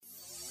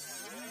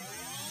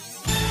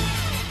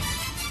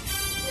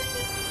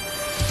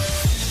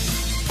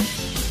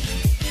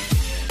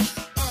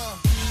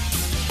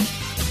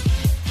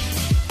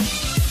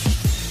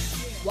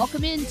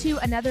Welcome into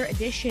another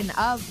edition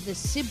of the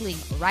Sibling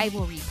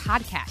Rivalry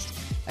Podcast,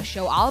 a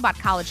show all about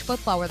college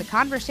football where the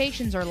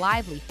conversations are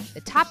lively,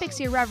 the topics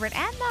irreverent,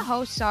 and the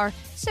hosts are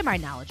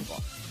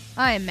semi-knowledgeable.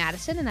 I am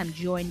Madison, and I'm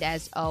joined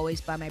as always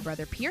by my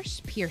brother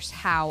Pierce. Pierce,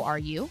 how are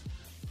you?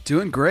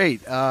 Doing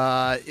great.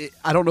 I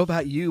don't know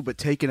about you, but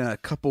taking a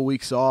couple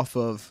weeks off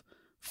of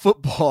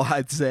football,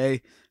 I'd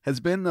say, has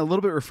been a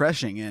little bit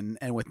refreshing.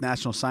 And with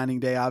National Signing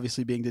Day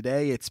obviously being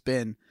today, it's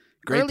been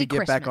great to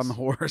get back on the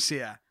horse.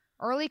 Yeah.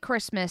 Early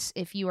Christmas,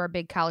 if you are a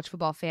big college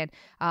football fan.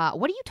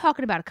 What are you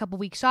talking about a couple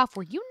weeks off?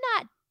 Were you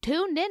not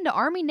tuned into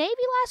Army-Navy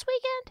last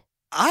weekend?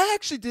 I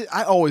actually did.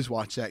 I always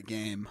watch that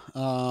game,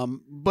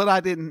 but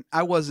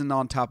I wasn't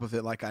on top of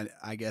it like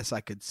I guess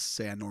I could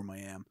say I normally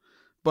am.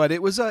 But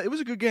it was a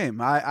good game.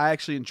 I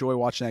actually enjoy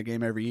watching that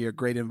game every year.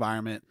 Great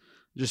environment.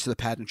 Just the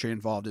pageantry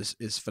involved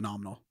is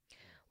phenomenal.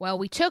 Well,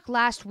 we took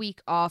last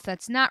week off.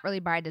 That's not really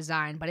by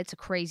design, but it's a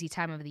crazy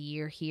time of the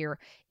year here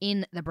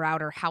in the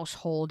Browder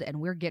household,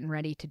 and we're getting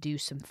ready to do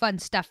some fun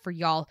stuff for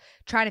y'all,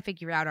 trying to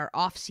figure out our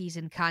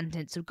off-season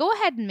content. So go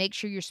ahead and make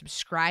sure you're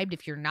subscribed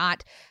if you're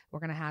not. We're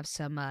going to have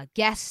some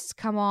guests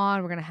come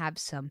on. We're going to have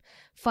some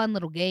fun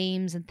little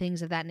games and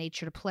things of that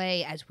nature to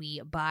play as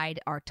we bide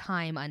our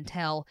time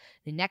until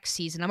the next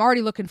season. I'm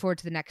already looking forward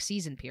to the next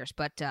season, Pierce,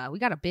 but we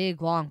got a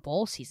big, long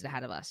bowl season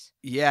ahead of us.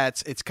 Yeah,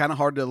 it's kind of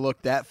hard to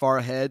look that far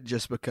ahead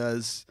just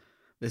because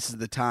this is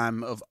the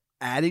time of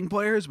adding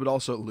players, but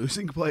also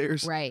losing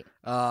players. Right.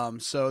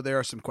 So there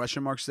are some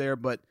question marks there,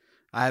 but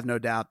I have no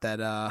doubt that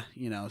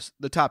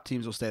the top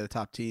teams will stay the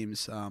top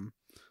teams.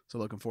 So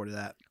looking forward to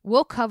that.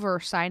 We'll cover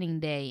signing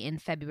day in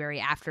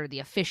February after the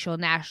official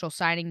National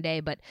Signing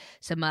Day, but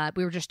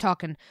we were just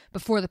talking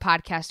before the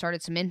podcast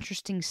started, some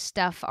interesting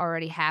stuff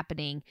already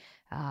happening,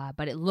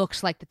 but it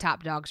looks like the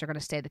top dogs are going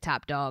to stay the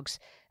top dogs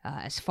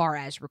as far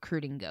as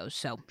recruiting goes.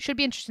 So should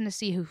be interesting to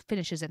see who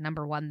finishes at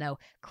number one, though.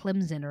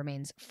 Clemson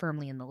remains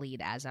firmly in the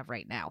lead as of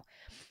right now.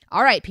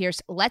 All right,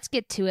 Pierce, let's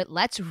get to it.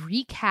 Let's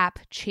recap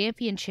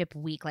championship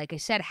week. Like I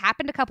said,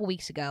 happened a couple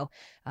weeks ago.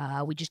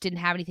 We just didn't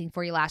have anything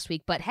for you last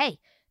week, but hey,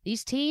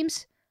 these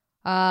teams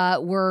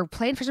were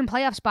playing for some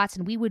playoff spots,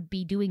 and we would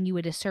be doing you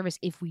a disservice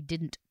if we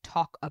didn't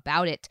talk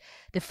about it.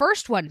 The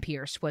first one,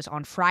 Pierce, was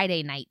on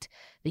Friday night.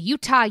 The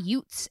Utah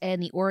Utes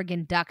and the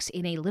Oregon Ducks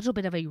in a little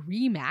bit of a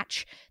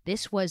rematch.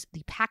 This was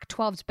the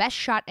Pac-12's best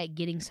shot at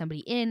getting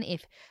somebody in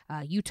if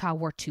Utah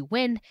were to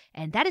win,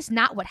 and that is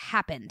not what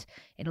happened.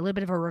 In a little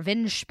bit of a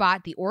revenge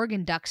spot, the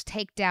Oregon Ducks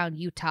take down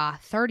Utah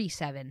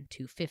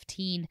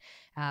 37-15.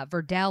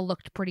 Verdell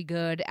looked pretty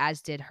good,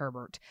 as did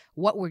Herbert.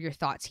 What were your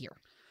thoughts here?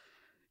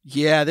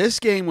 Yeah,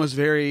 this game was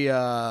very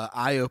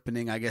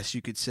eye-opening, I guess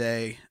you could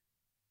say.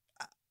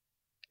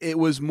 It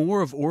was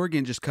more of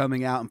Oregon just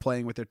coming out and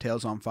playing with their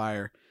tails on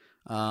fire.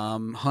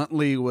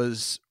 Huntley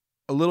was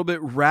a little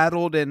bit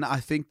rattled, and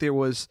I think there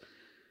was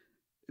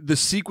the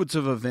sequence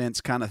of events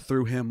kind of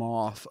threw him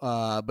off.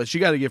 But you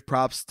got to give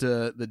props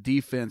to the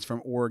defense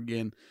from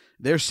Oregon.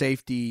 Their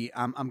safety,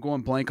 I'm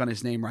going blank on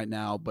his name right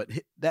now, but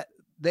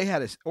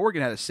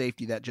Oregon had a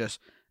safety that just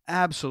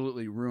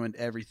absolutely ruined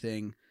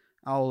everything.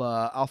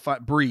 I'll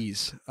find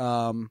Breeze,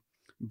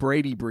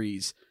 Brady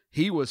Breeze.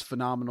 He was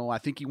phenomenal. I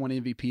think he won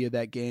MVP of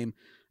that game.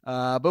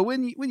 But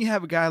when you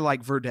have a guy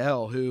like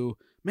Verdell, who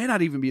may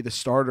not even be the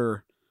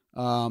starter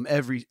from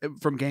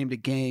game to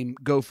game,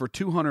 go for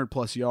 200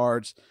 plus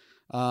yards.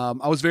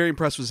 I was very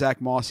impressed with Zach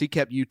Moss. He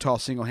kept Utah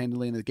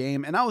single-handedly in the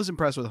game, and I was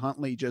impressed with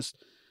Huntley.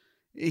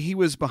 He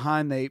was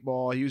behind the 8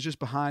 ball. He was just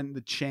behind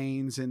the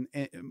chains, and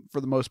for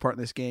the most part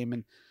in this game,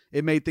 and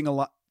it made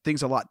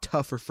things a lot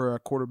tougher for a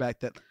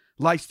quarterback that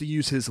likes to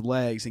use his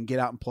legs and get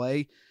out and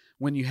play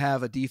when you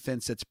have a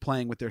defense that's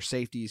playing with their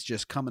safeties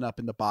just coming up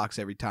in the box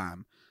every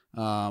time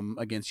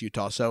against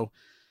Utah. So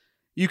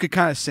you could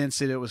kind of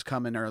sense it was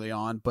coming early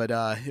on, but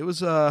it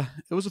was a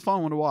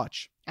fun one to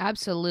watch.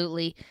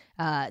 Absolutely.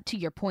 To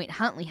your point,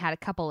 Huntley had a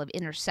couple of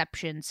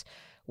interceptions,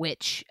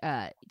 which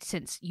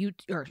since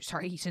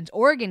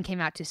Oregon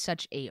came out to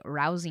such a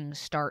rousing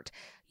start,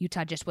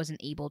 Utah just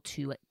wasn't able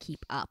to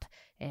keep up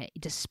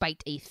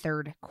despite a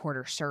third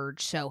quarter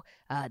surge. So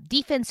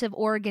defensive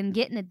Oregon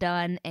getting it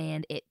done,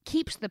 and it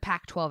keeps the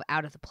Pac-12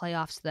 out of the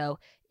playoffs, though,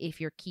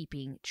 if you're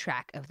keeping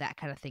track of that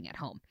kind of thing at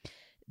home.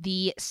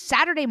 The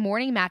Saturday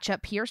morning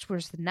matchup, Pierce,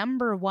 was the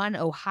number 1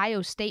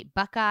 Ohio State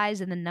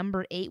Buckeyes and the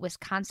number 8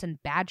 Wisconsin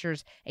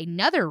Badgers,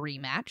 another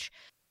rematch.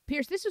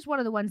 Pierce, this was one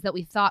of the ones that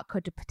we thought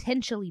could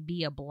potentially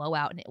be a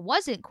blowout, and it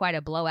wasn't quite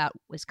a blowout.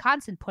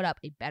 Wisconsin put up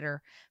a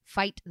better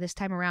fight this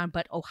time around,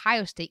 but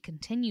Ohio State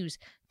continues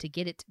to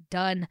get it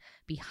done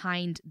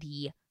behind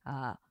the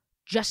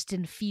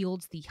Justin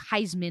Fields, the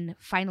Heisman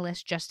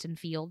finalist Justin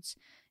Fields,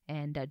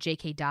 and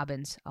J.K.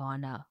 Dobbins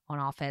on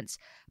offense.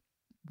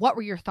 What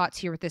were your thoughts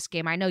here with this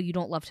game? I know you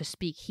don't love to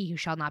speak "he who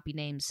shall not be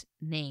named's"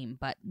 name,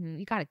 but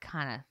you got to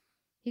kind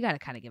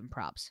of give him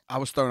props. I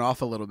was thrown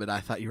off a little bit. I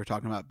thought you were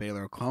talking about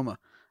Baylor, Oklahoma.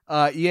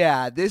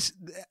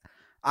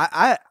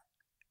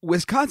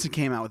 Wisconsin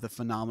came out with a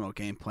phenomenal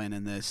game plan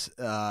in this.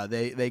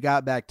 They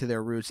got back to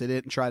their roots. They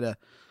didn't try to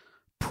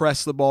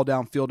press the ball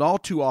downfield all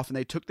too often.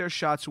 They took their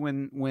shots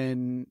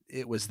when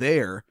it was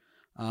there,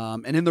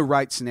 and in the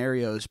right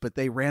scenarios, but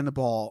they ran the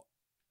ball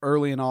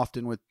early and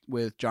often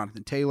with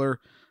Jonathan Taylor.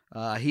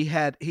 He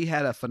had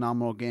a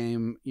phenomenal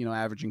game,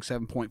 averaging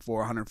 7.4,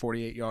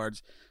 148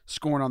 yards,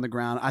 scoring on the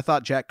ground. I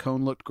thought Jack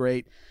Cohn looked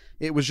great.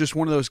 It was just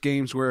one of those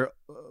games where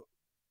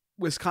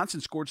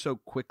Wisconsin scored so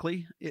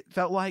quickly. It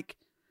felt like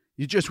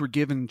you just were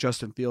giving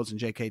Justin Fields and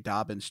J.K.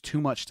 Dobbins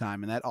too much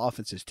time, and that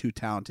offense is too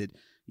talented.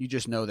 You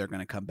just know they're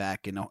going to come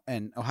back,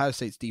 and Ohio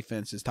State's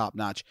defense is top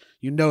notch.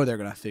 You know they're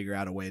going to figure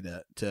out a way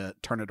to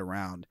turn it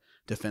around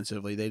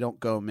defensively. They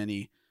don't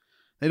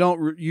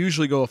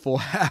usually go a full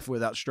half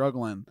without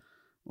struggling,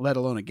 let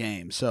alone a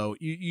game. So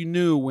you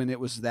knew when it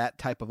was that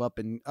type of up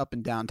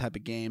and down type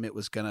of game, it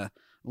was going to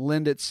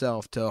lend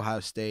itself to Ohio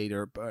State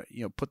or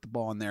put the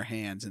ball in their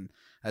hands, and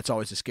that's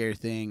always a scary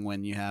thing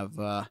when you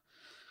have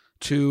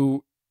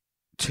two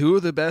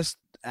of the best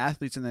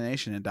athletes in the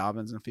nation in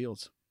Dobbins and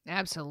Fields.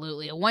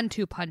 Absolutely. A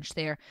 1-2 punch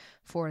there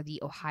for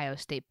the Ohio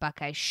State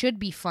Buckeyes. Should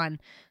be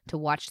fun to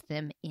watch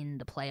them in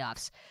the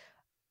playoffs.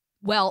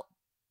 Well,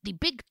 the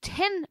Big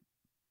Ten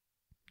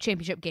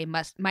championship game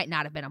might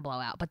not have been a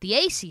blowout, but the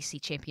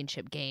ACC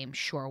championship game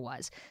sure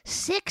was.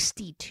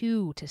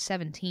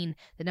 62-17,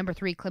 the number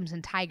 3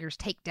 Clemson Tigers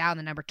take down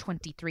the number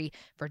 23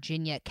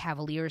 Virginia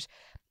Cavaliers.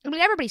 I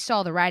mean, everybody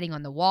saw the writing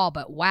on the wall,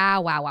 but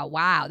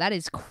wow. That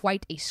is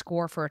quite a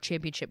score for a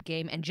championship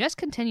game, and just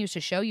continues to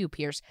show you,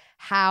 Pierce,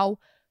 how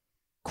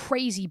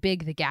crazy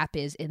big the gap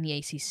is in the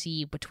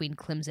ACC between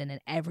Clemson and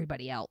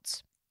everybody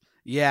else.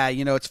 Yeah,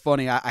 it's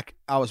funny. I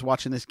was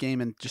watching this game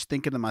and just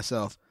thinking to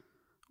myself,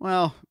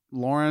 well,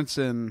 Lawrence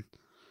and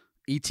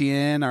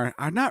Etienne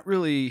are not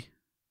really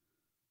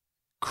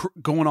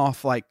going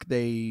off like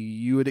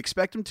you would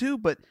expect them to,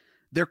 but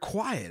they're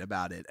quiet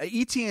about it.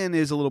 Etienne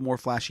is a little more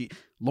flashy.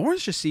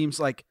 Lawrence just seems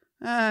like,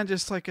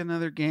 just like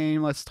another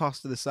game, let's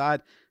toss to the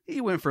side. He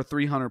went for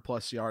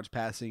 300-plus yards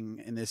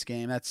passing in this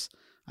game.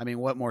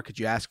 What more could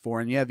you ask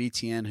for? And you have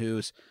Etienne,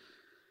 who's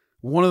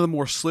one of the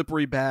more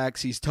slippery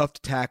backs. He's tough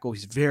to tackle.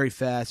 He's very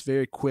fast,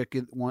 very quick.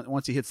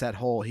 Once he hits that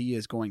hole, he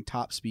is going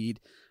top speed.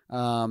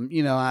 I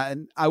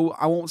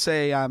won't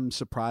say I'm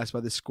surprised by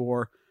this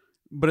score,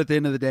 but at the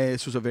end of the day,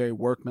 this was a very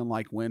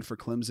workmanlike win for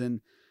Clemson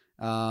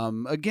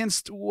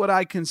against what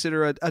I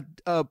consider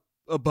a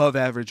above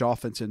average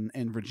offense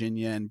in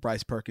Virginia. And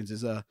Bryce Perkins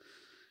is a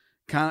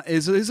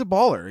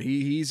baller.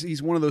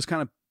 He's one of those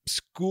kind of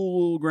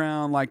school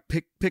ground like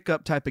pick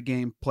up type of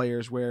game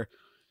players where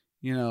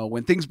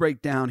when things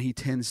break down, he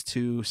tends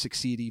to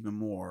succeed even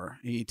more.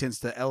 He tends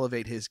to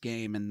elevate his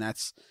game, and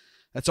that's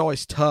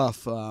always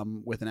tough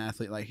with an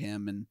athlete like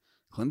him, and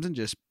Clemson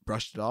just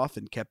brushed it off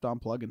and kept on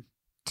plugging.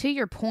 To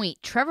your point,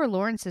 Trevor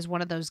Lawrence is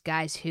one of those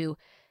guys who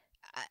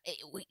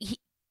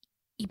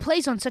he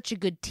plays on such a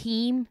good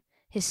team.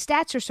 His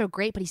stats are so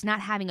great, but he's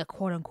not having a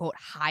quote-unquote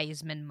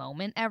Heisman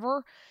moment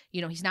ever.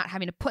 He's not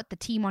having to put the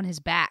team on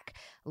his back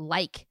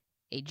like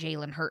a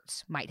Jalen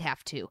Hurts might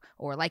have to,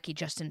 or like a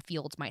Justin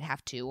Fields might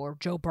have to, or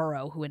Joe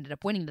Burrow, who ended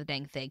up winning the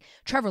dang thing.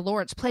 Trevor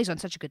Lawrence plays on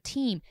such a good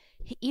team.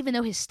 Even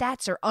though his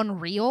stats are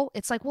unreal,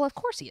 it's like, well, of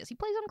course he is. He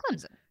plays on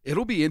Clemson.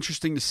 It'll be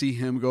interesting to see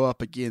him go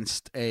up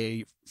against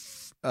a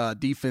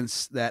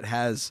defense that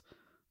has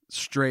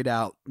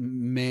straight-out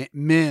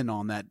men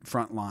on that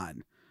front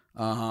line.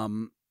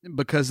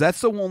 Because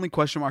that's the only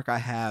question mark I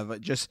have.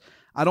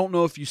 I don't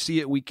know if you see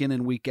it week in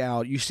and week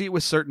out. You see it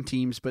with certain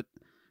teams, but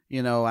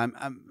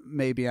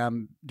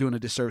I'm doing a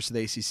disservice to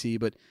the ACC.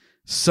 But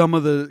some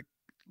of the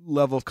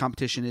level of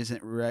competition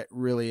isn't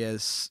really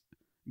as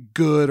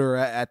good or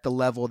at the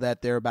level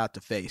that they're about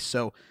to face.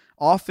 So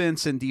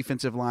offense and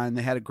defensive line,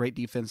 they had a great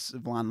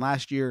defensive line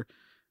last year,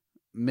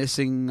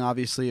 missing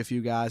obviously a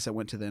few guys that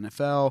went to the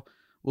NFL.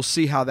 We'll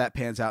see how that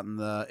pans out in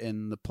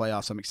the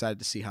playoffs. I'm excited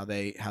to see how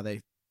they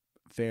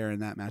fare in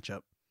that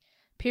matchup.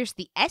 Pierce,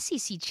 the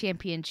SEC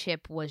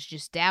championship was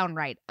just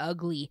downright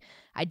ugly.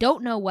 I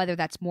don't know whether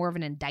that's more of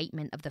an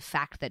indictment of the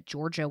fact that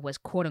Georgia was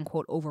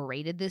quote-unquote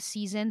overrated this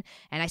season.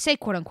 And I say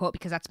quote-unquote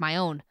because that's my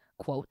own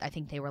quote. I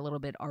think they were a little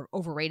bit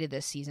overrated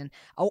this season.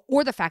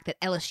 Or the fact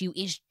that LSU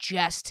is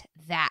just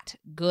that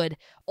good.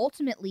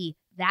 Ultimately,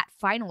 that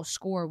final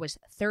score was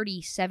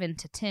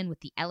 37-10 with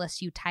the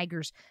LSU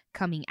Tigers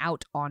coming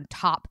out on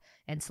top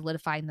and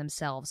solidifying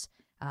themselves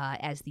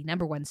as the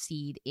number 1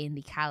 seed in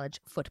the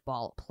college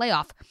football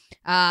playoff.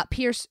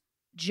 Pierce,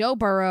 Joe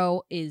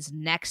Burrow is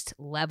next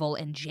level,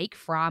 and Jake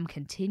Fromm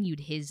continued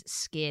his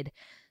skid.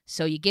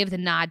 So you give the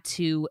nod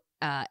to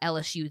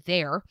LSU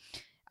there.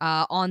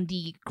 On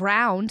the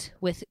ground,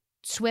 with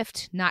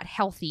Swift not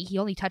healthy, he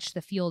only touched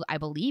the field, I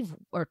believe,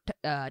 or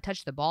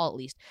touched the ball at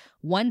least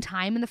one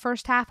time in the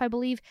first half, I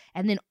believe,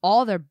 and then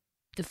all the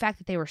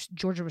fact that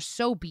Georgia was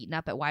so beaten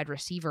up at wide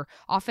receiver.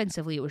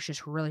 Offensively, it was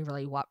just really,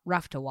 really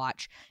rough to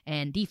watch.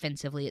 And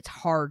defensively, it's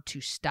hard to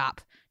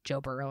stop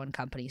Joe Burrow and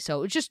company. So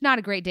it was just not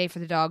a great day for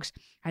the Dogs.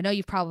 I know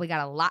you've probably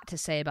got a lot to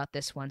say about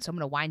this one, so I'm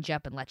going to wind you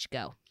up and let you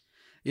go.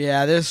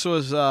 Yeah, this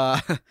was,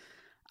 I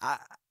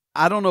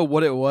don't know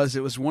what it was.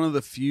 It was one of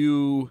the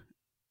few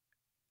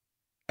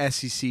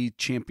SEC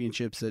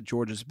championships that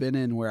Georgia's been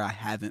in where I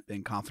haven't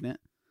been confident.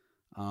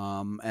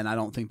 And I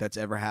don't think that's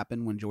ever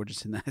happened when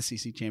Georgia's in the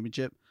SEC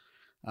championship.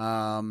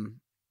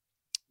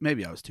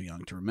 Maybe I was too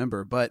young to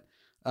remember, but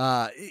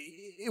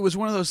it was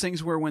one of those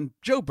things where when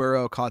Joe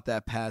Burrow caught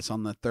that pass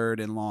on the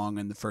 3rd and long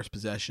in the first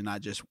possession, I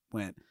just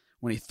went,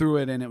 when he threw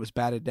it and it was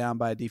batted down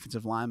by a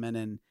defensive lineman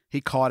and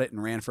he caught it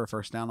and ran for a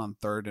first down on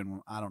 3rd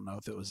and I don't know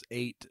if it was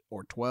 8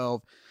 or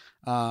 12.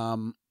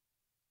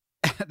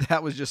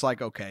 That was just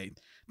like, okay,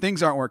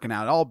 things aren't working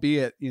out,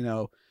 albeit,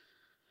 the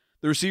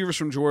receivers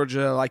from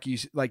Georgia, like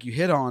you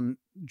hit on,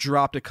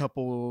 dropped a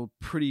couple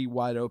pretty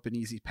wide open,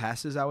 easy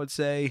passes, I would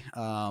say.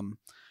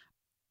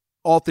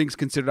 All things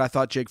considered, I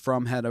thought Jake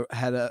Fromm had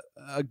a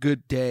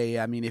good day.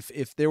 I mean,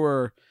 if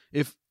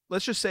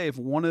let's just say if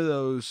one of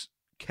those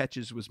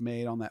catches was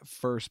made on that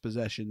first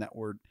possession that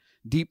were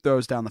deep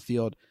throws down the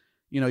field,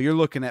 you're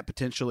looking at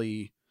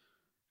potentially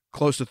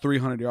close to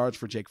 300 yards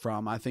for Jake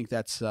Fromm. I think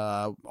that's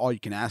all you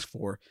can ask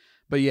for.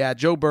 But yeah,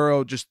 Joe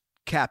Burrow just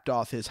capped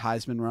off his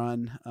Heisman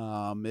run.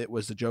 It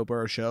was the Joe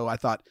Burrow show. I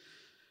thought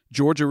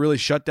Georgia really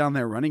shut down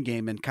their running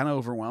game and kind of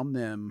overwhelmed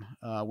them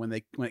when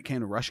it came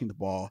to rushing the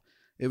ball.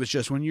 It was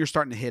just when you're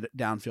starting to hit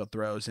downfield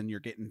throws and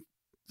you're getting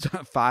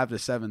 5 to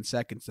 7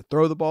 seconds to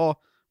throw the ball,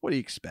 what do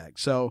you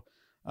expect? So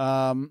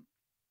I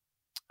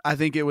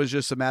think it was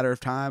just a matter of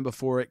time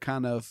before it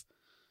kind of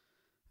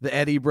the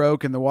eddy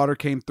broke and the water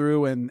came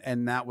through,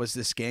 and that was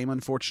this game,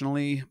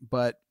 unfortunately.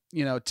 But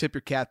tip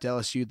your cap to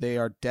LSU. They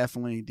are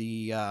definitely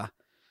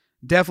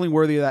definitely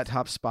worthy of that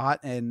top spot,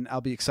 and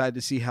I'll be excited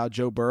to see how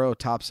Joe Burrow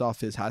tops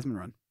off his Heisman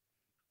run.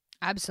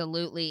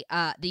 Absolutely.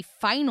 The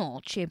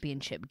final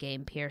championship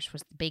game, Pierce,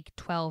 was the Big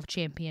 12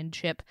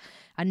 championship.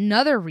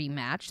 Another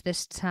rematch,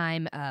 this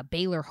time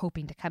Baylor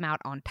hoping to come out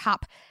on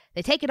top.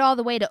 They take it all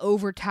the way to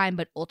overtime,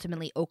 but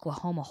ultimately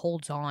Oklahoma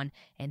holds on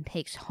and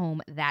takes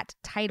home that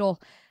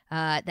title.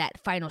 That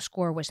final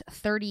score was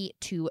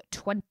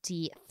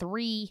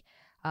 30-23.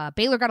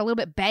 Baylor got a little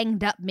bit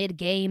banged up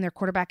mid-game. Their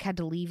quarterback had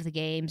to leave the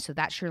game, so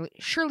that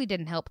surely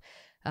didn't help.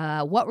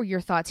 What were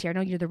your thoughts here? I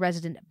know you're the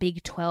resident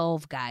Big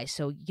 12 guy,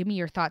 so give me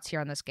your thoughts here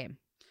on this game.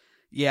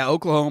 Yeah,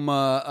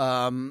 Oklahoma,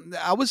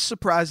 I was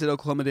surprised that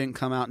Oklahoma didn't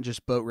come out and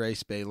just boat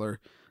race Baylor,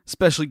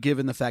 especially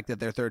given the fact that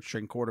their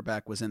third-string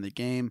quarterback was in the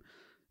game.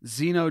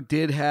 Zeno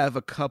did have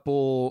a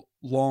couple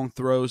long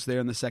throws there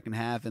in the second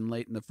half and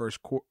late in the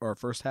first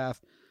half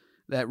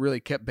that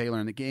really kept Baylor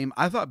in the game.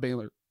 I thought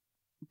Baylor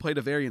played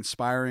a very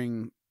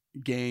inspiring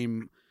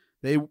game.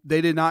 They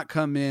did not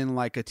come in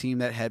like a team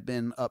that had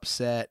been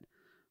upset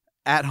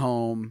at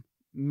home,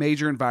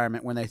 major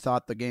environment when they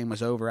thought the game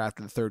was over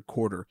after the third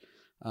quarter.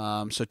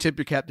 So tip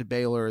your cap to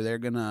Baylor.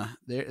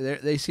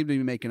 They seem to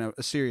be making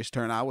a serious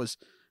turn. I was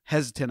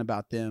hesitant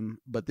about them,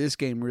 but this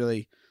game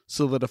really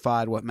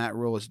solidified what Matt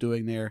Rule is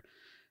doing there.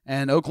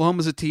 And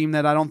Oklahoma's a team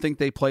that I don't think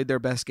they played their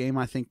best game.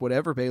 I think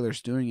whatever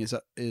Baylor's doing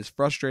is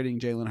frustrating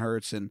Jalen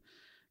Hurts and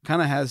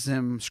kind of has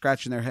them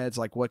scratching their heads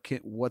like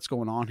what's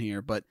going on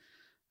here. But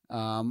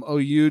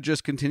OU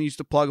just continues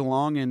to plug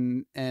along,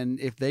 and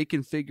if they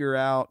can figure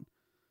out,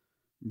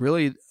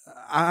 really,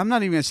 I'm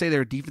not even going to say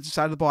their defensive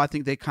side of the ball. I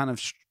think they kind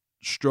of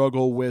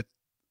struggle with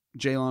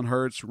Jalen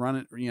Hurts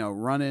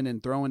running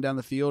and throwing down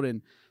the field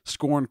and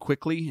scoring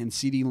quickly, and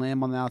CeeDee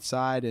Lamb on the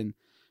outside, and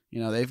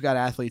they've got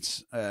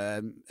athletes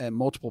at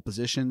multiple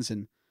positions,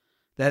 and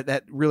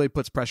that really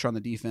puts pressure on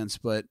the defense.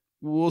 But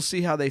we'll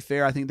see how they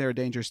fare. I think they're a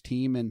dangerous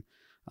team, and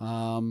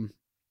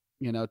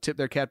tip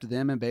their cap to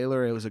them and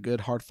Baylor. It was a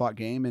good, hard-fought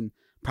game, and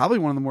probably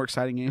one of the more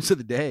exciting games of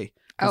the day.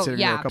 Considering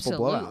there were a couple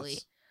absolutely.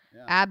 Blowouts.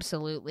 Yeah.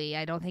 Absolutely.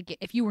 I don't think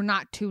if you were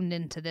not tuned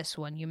into this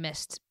one, you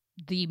missed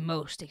the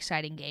most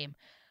exciting game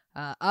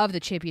of the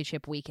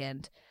championship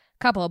weekend.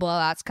 Couple of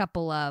blowouts,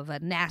 couple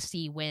of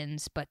nasty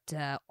wins, but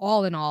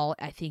all in all,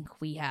 I think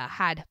we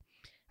had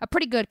a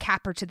pretty good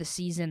capper to the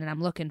season, and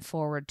I'm looking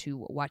forward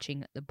to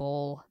watching the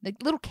bowl. The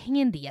little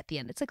candy at the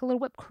end. It's like a little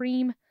whipped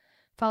cream,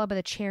 followed by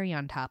the cherry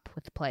on top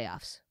with the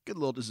playoffs. Good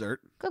little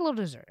dessert. Good little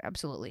dessert,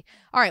 absolutely.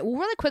 All right, well,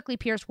 really quickly,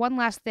 Pierce, one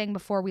last thing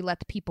before we let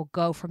the people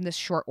go from this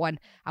short one.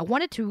 I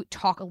wanted to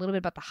talk a little bit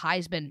about the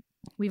Heisman.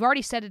 We've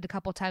already said it a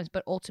couple times,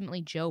 but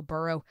ultimately Joe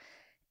Burrow,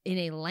 in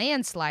a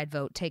landslide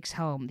vote, takes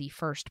home the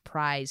first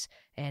prize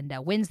and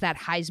wins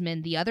that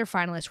Heisman. The other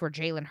finalists were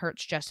Jalen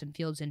Hurts, Justin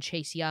Fields, and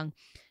Chase Young.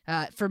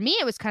 For me,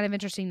 it was kind of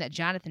interesting that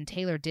Jonathan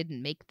Taylor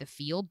didn't make the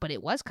field, but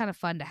it was kind of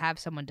fun to have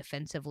someone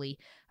defensively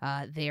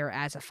there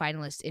as a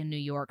finalist in New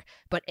York.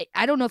 But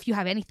I don't know if you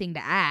have anything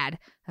to add.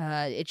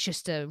 It's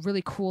just a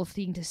really cool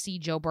thing to see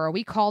Joe Burrow.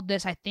 We called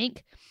this, I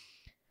think,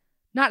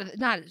 not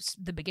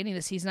the beginning of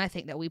the season. I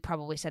think that we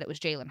probably said it was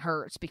Jalen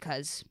Hurts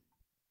because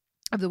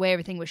of the way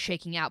everything was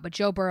shaking out. But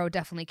Joe Burrow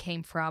definitely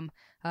came from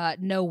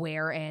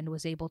nowhere and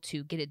was able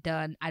to get it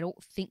done. I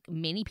don't think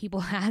many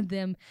people had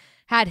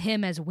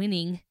him as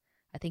winning.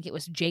 I think it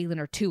was Jalen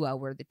or Tua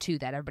were the two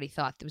that everybody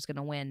thought that was going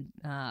to win.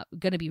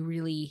 Going to be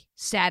really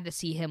sad to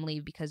see him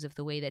leave because of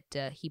the way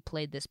that he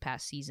played this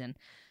past season.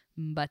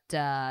 But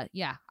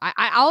yeah,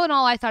 I all in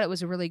all, I thought it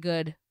was a really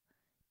good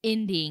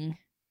ending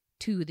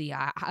to the,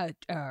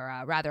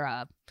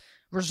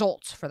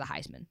 results for the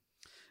Heisman.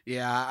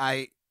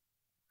 Yeah,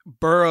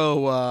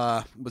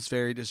 Burrow was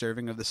very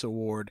deserving of this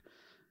award.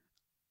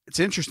 It's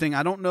interesting.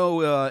 I don't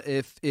know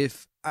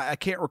if I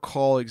can't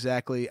recall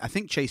exactly. I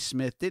think Chase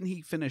Smith, didn't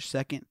he finish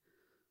second?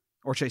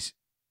 Or Chase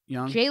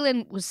Young?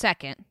 Jalen was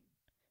second.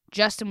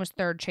 Justin was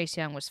third. Chase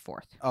Young was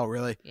fourth. Oh,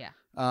 really? Yeah.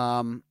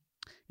 I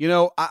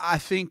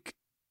think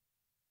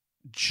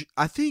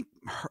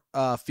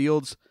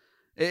Fields.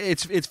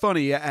 It's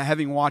funny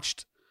having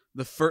watched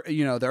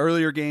the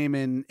earlier game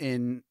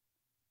in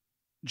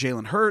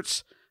Jalen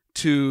Hurts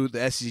to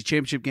the SEC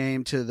championship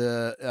game to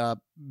the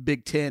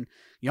Big Ten.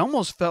 You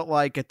almost felt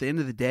like at the end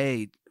of the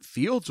day,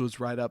 Fields was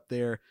right up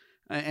there,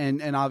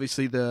 and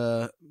obviously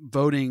the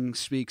voting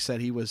speaks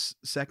that he was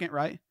second,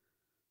 right?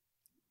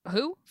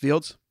 Who?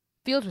 Fields.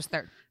 Fields was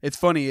third. It's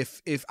funny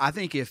if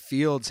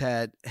Fields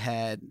had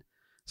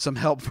some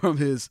help from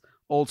his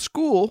old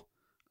school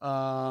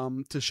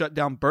to shut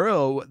down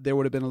Burrow, there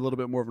would have been a little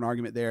bit more of an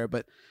argument there.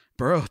 But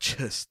Burrow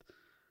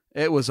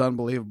it was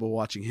unbelievable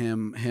watching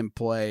him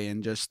play,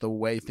 and just the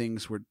way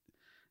things were.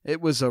 It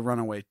was a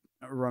runaway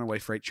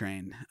freight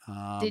train.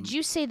 Did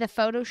you say the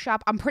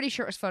Photoshop? I'm pretty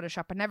sure it was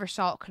Photoshop. I never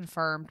saw it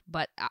confirmed,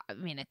 but I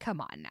mean, come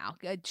on now.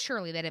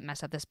 Surely they didn't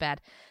mess up this bad.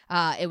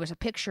 It was a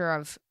picture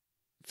of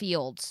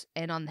Fields,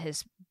 and on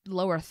his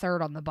lower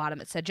third on the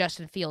bottom, it said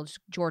Justin Fields,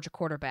 Georgia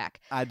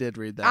quarterback. I did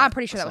read that. I'm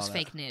pretty sure that was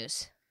fake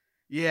news.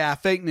 Yeah,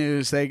 fake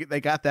news. They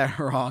got that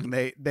wrong.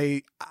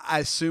 I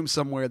assume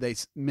somewhere they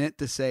meant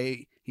to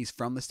say he's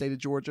from the state of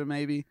Georgia,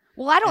 maybe.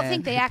 Well, I don't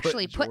think they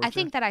actually put. Georgia. I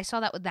think that I saw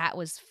that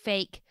was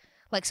fake.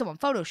 Like someone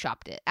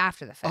photoshopped it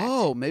after the fact.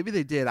 Oh, maybe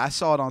they did. I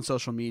saw it on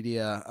social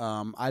media.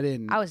 I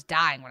didn't. I was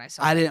dying when I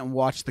saw it. I didn't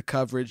watch the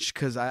coverage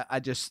because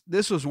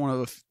this was one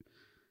of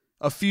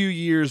a few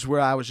years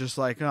where I was just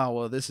like, oh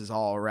well, this is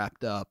all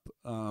wrapped up.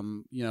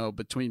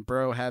 Between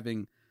Burrow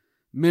having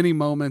many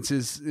moments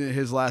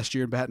his last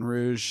year in Baton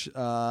Rouge,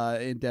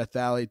 in Death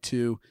Valley,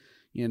 to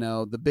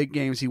the big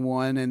games he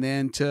won, and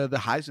then to the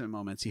Heisman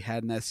moments he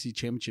had in that SEC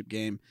championship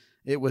game.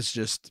 It was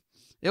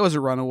a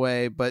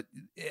runaway, but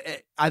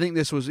I think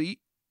this was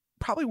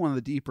probably one of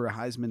the deeper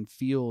Heisman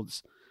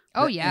fields.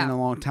 Oh yeah, in a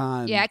long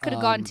time. Yeah, it could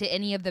have gone to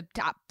any of the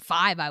top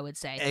 5, I would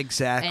say.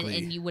 Exactly,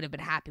 and you would have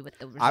been happy with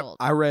the result.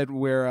 I read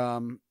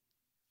where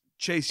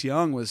Chase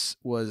Young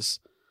was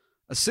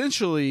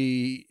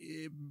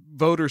essentially,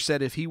 voters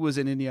said if he was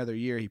in any other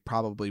year, he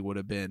probably would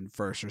have been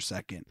first or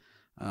second.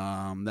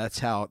 That's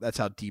how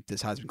deep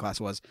this Heisman class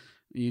was.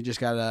 You just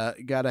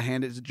gotta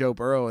hand it to Joe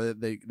Burrow.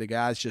 The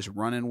guy's just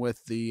running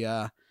with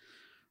the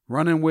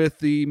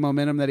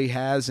momentum that he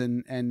has,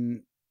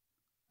 and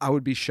I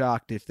would be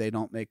shocked if they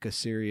don't make a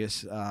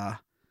serious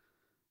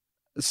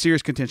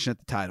contention at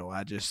the title.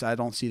 I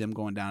don't see them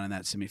going down in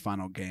that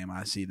semifinal game.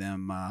 I see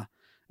them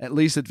at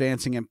least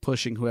advancing and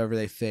pushing whoever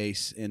they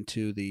face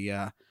into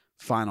the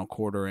final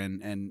quarter,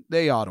 and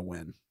they ought to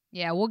win.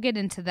 Yeah, we'll get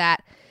into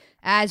that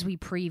as we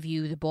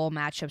preview the bowl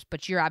matchups,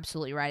 but you're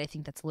absolutely right. I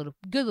think that's a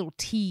good little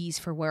tease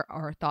for where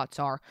our thoughts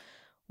are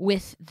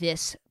with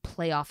this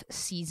playoff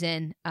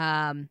season.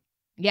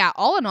 Yeah,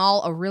 all in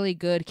all, a really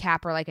good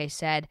capper, like I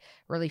said.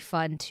 Really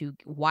fun to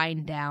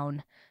wind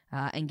down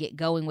and get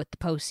going with the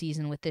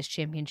postseason with this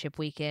championship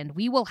weekend.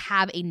 We will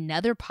have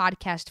another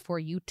podcast for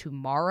you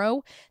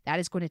tomorrow. That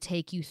is going to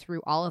take you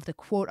through all of the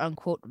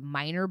quote-unquote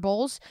minor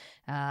bowls.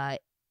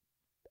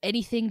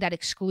 Anything that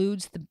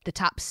excludes the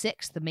top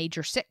 6, the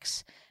major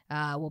 6.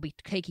 We'll be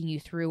taking you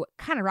through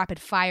kind of rapid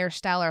fire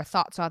style our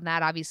thoughts on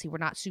that. Obviously, we're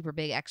not super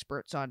big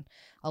experts on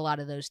a lot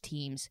of those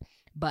teams,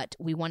 but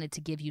we wanted to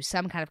give you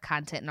some kind of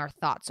content and our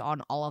thoughts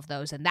on all of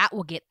those, and that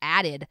will get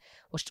added.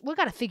 We've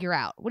got to figure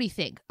out. What do you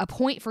think? A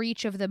point for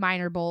each of the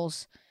minor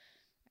bowls,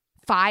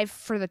 5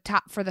 for the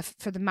top for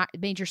the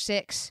major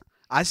 6.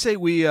 I say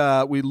we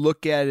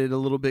look at it a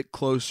little bit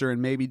closer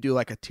and maybe do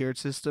like a tiered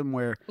system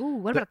where. Ooh,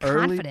 what about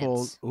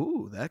confidence?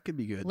 Bowls, that could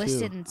be good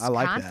listed too. In I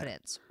like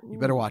confidence. That. You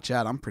better watch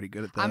out. I'm pretty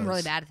good at those. I'm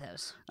really bad at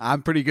those.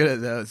 I'm pretty good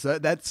at those.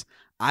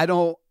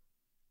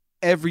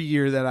 Every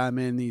year that I'm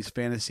in these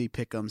fantasy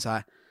pick'ems,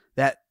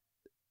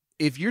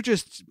 if you're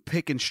just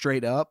picking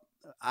straight up,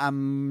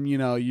 I'm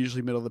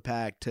usually middle of the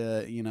pack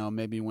to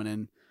maybe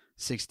winning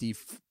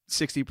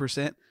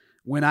 60%.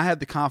 When I have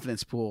the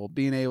confidence pool,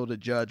 being able to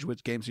judge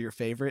which games are your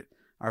favorite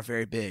are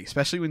very big,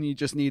 especially when you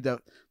just need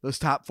those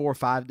top 4 or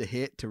 5 to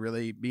hit to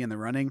really be in the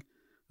running.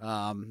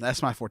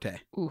 That's my forte.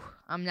 Ooh,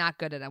 I'm not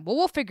good at them. Well,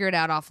 we'll figure it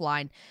out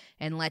offline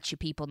and let you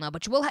people know.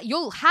 But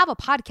you'll have a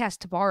podcast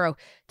tomorrow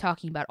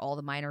talking about all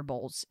the minor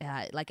bowls.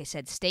 Like I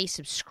said, stay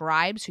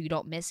subscribed so you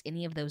don't miss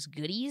any of those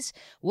goodies.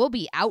 We'll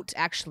be out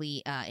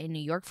actually in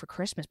New York for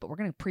Christmas, but we're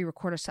going to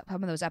pre-record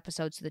some of those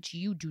episodes so that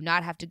you do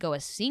not have to go a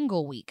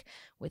single week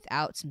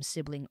without some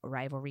sibling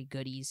rivalry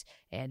goodies.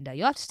 And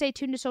you'll have to stay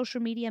tuned to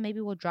social media.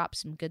 Maybe we'll drop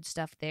some good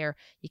stuff there.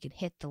 You can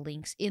hit the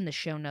links in the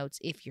show notes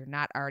if you're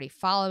not already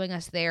following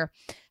us there.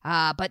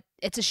 But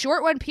it's a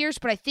short one, Pierce,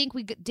 but I think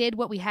we did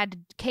what we had to,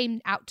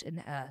 came out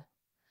and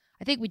I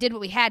I think we did what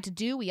we had to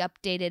do. We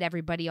updated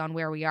everybody on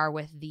where we are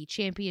with the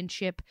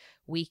championship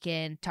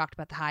weekend, talked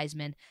about the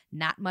Heisman.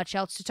 Not much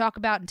else to talk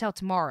about until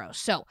tomorrow.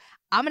 So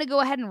I'm going to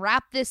go ahead and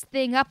wrap this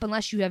thing up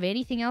unless you have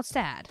anything else to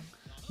add.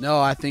 No,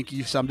 I think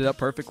you summed it up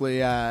perfectly.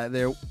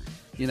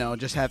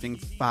 Just having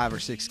 5 or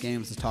 6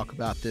 games to talk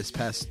about this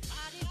past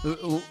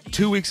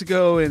 2 weeks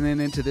ago and then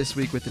into this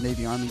week with the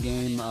Navy-Army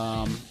game.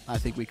 I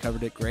think we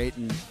covered it great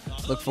and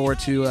look forward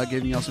to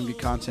giving you all some good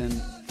content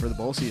for the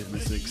bowl season.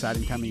 It's an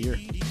exciting time of year.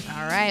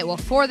 All right. Well,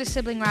 for the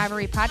Sibling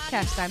Rivalry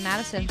Podcast, I'm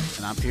Madison.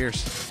 And I'm Pierce.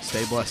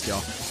 Stay blessed,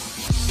 y'all.